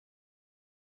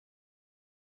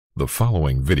The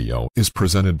following video is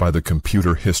presented by the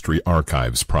Computer History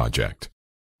Archives Project.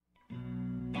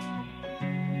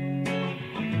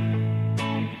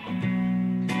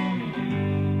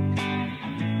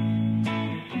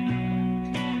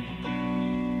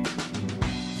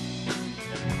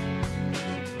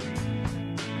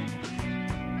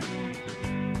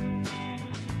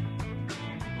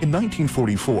 In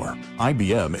 1944,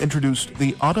 IBM introduced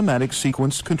the Automatic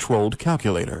Sequence Controlled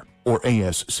Calculator, or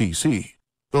ASCC,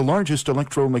 the largest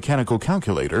electromechanical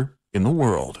calculator in the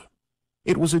world.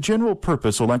 It was a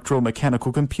general-purpose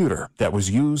electromechanical computer that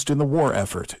was used in the war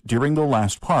effort during the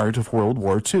last part of World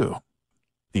War II.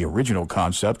 The original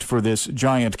concept for this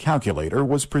giant calculator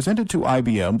was presented to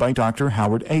IBM by Dr.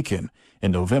 Howard Aiken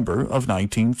in November of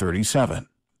 1937.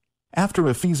 After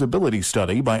a feasibility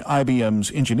study by IBM's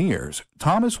engineers,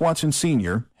 Thomas Watson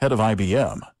Sr., head of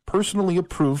IBM, personally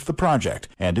approved the project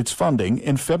and its funding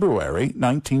in February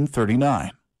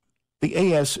 1939. The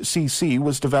ASCC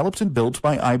was developed and built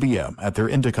by IBM at their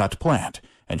Endicott plant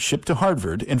and shipped to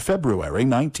Harvard in February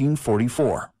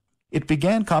 1944. It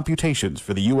began computations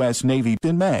for the U.S. Navy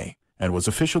in May and was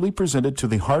officially presented to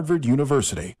the Harvard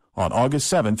University on August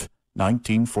 7,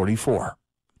 1944.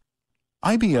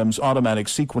 IBM's automatic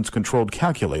sequence-controlled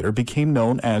calculator became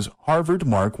known as Harvard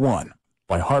Mark I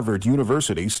by Harvard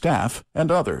University staff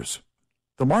and others.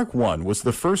 The Mark I was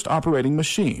the first operating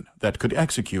machine that could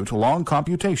execute long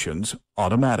computations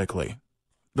automatically.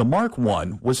 The Mark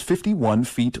I was 51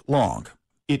 feet long.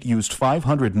 It used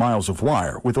 500 miles of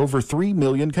wire with over 3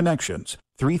 million connections,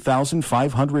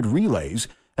 3,500 relays,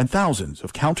 and thousands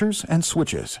of counters and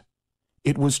switches.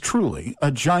 It was truly a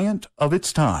giant of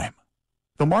its time.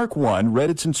 The Mark I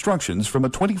read its instructions from a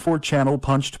 24-channel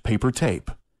punched paper tape.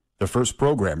 The first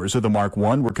programmers of the Mark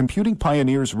I were computing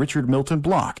pioneers Richard Milton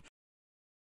Block,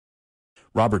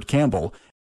 Robert Campbell,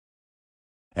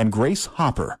 and Grace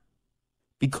Hopper.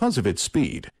 Because of its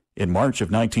speed, in March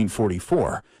of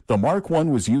 1944, the Mark I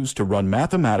was used to run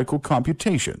mathematical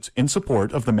computations in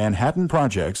support of the Manhattan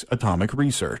Project's atomic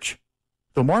research.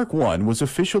 The Mark I was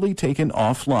officially taken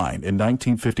offline in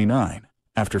 1959.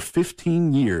 After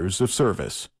 15 years of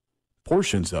service.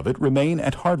 Portions of it remain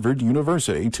at Harvard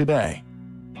University today.